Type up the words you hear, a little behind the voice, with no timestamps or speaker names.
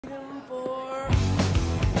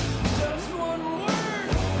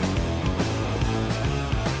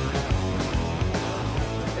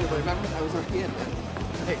remember? I was our kid.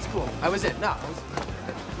 Hey, it's cool. I was it. No, I was...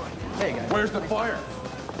 Hey, guys. Where's the fire?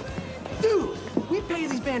 Dude, we pay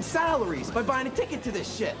these bands salaries by buying a ticket to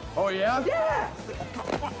this shit. Oh, yeah? Yeah!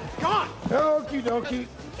 Come on! Okie dokie.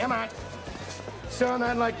 Come on. Son,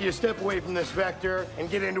 I'd like you to step away from this vector and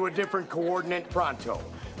get into a different coordinate pronto.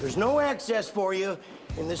 There's no access for you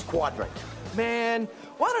in this quadrant. Man,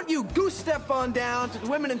 why don't you goose step on down to the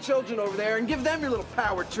women and children over there and give them your little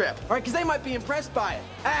power trip, all right? Because they might be impressed by it.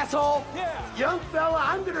 Asshole! Yeah. Young fella,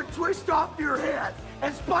 I'm gonna twist off your head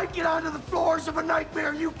and spike it onto the floors of a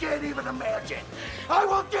nightmare you can't even imagine. I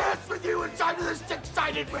will dance with you inside of this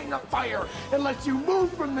six-sided ring of fire unless you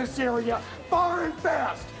move from this area far and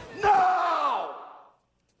fast. Now!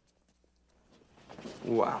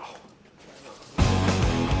 Wow.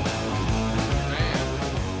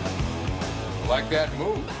 Like that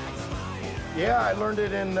move. Yeah, I learned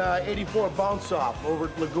it in 84 Bounce Off over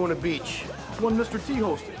at Laguna Beach. One Mr. T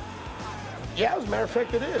hosted. Yeah, as a matter of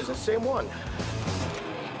fact, it is. The same one.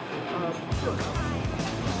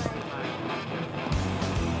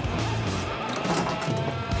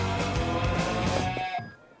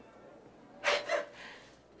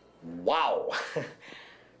 Wow.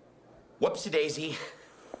 Whoopsie-daisy.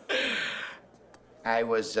 I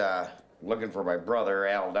was, looking for my brother,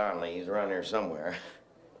 Al Donnelly. He's around here somewhere.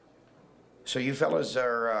 So you fellas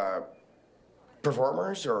are,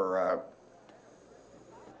 performers, or,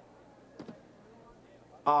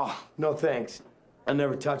 Oh, no thanks. I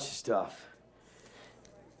never touch the stuff.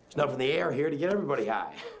 There's enough in the air here to get everybody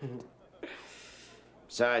high.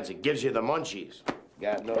 Besides, it gives you the munchies.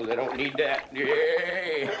 God knows I don't need that.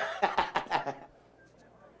 Yay!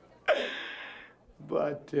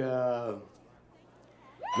 But,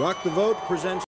 Rock the Vote presents